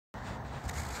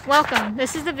Welcome.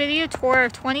 This is the video tour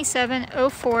of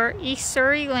 2704 East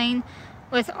Surrey Lane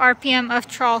with RPM of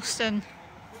Charleston.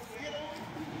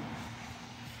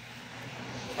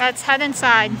 Let's head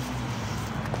inside.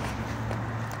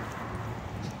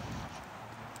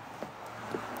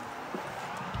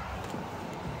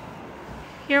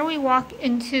 Here we walk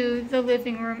into the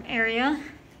living room area.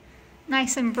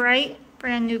 Nice and bright,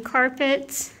 brand new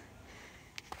carpets.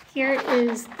 Here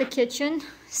is the kitchen,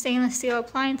 stainless steel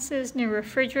appliances, new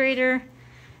refrigerator,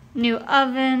 new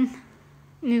oven,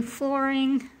 new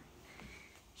flooring.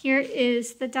 Here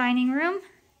is the dining room.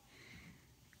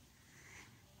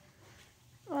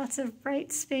 Lots of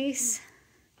bright space.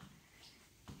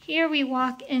 Here we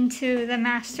walk into the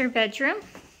master bedroom.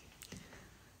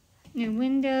 New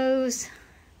windows.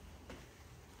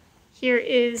 Here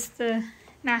is the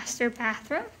master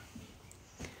bathroom.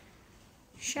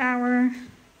 Shower,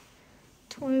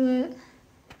 toilet,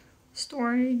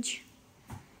 storage.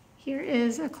 Here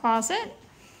is a closet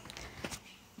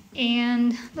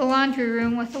and the laundry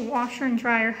room with a washer and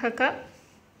dryer hookup.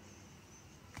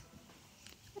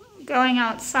 Going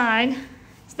outside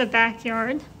is the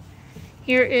backyard.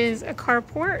 Here is a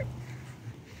carport.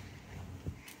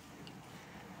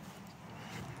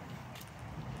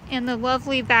 And the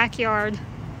lovely backyard.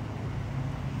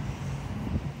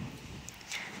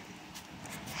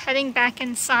 Heading back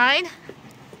inside.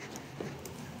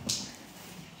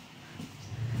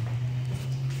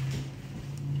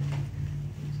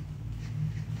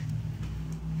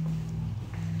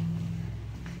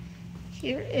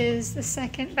 Here is the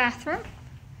second bathroom.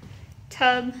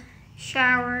 Tub,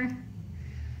 shower,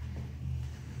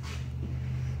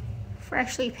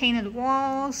 freshly painted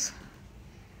walls,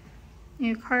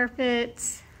 new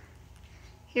carpets.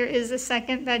 Here is the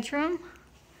second bedroom,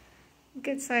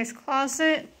 good sized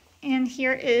closet, and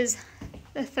here is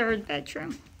the third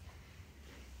bedroom.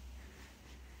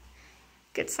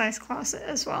 Good sized closet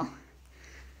as well.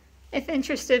 If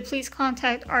interested, please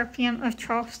contact RPM of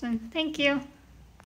Charleston. Thank you.